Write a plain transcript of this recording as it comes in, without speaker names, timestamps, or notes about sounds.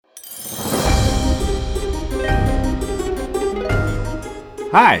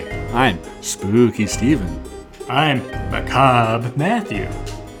Hi, I'm Spooky Steven. I'm Macabre Matthew.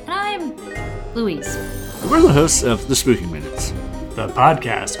 And I'm Louise. We're the hosts of The Spooky Minutes, the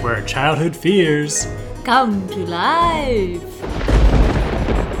podcast where childhood fears come to life.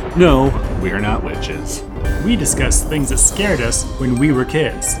 No, we're not witches. We discuss things that scared us when we were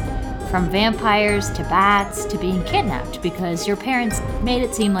kids. From vampires to bats to being kidnapped because your parents made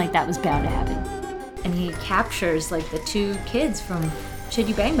it seem like that was bound to happen. And he captures like the two kids from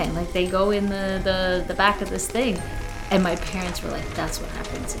Chitty Bang Bang, like they go in the back of this thing. And my parents were like, that's what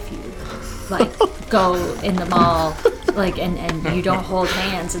happens if you like go in the mall, like and you don't hold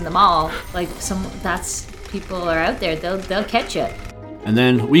hands in the mall. Like that's people are out there, they'll catch you. And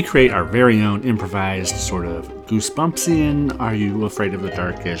then we create our very own improvised sort of goosebumpsian, Are You Afraid of the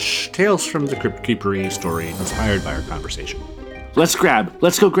Darkish Tales from the Crypt Keepery story inspired by our conversation. Let's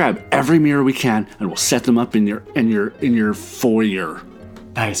go grab every mirror we can, and we'll set them up in your foyer.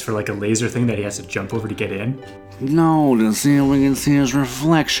 Nice, for like a laser thing that he has to jump over to get in. No, to see if we can see his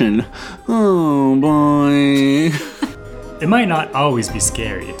reflection. Oh boy. It might not always be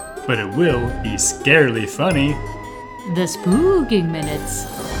scary, but it will be scarily funny. The Spooking Minutes.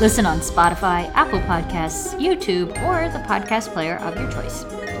 Listen on Spotify, Apple Podcasts, YouTube, or the podcast player of your choice.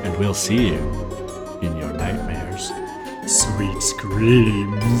 And we'll see you in your nightmares. Sweet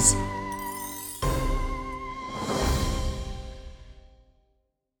screams.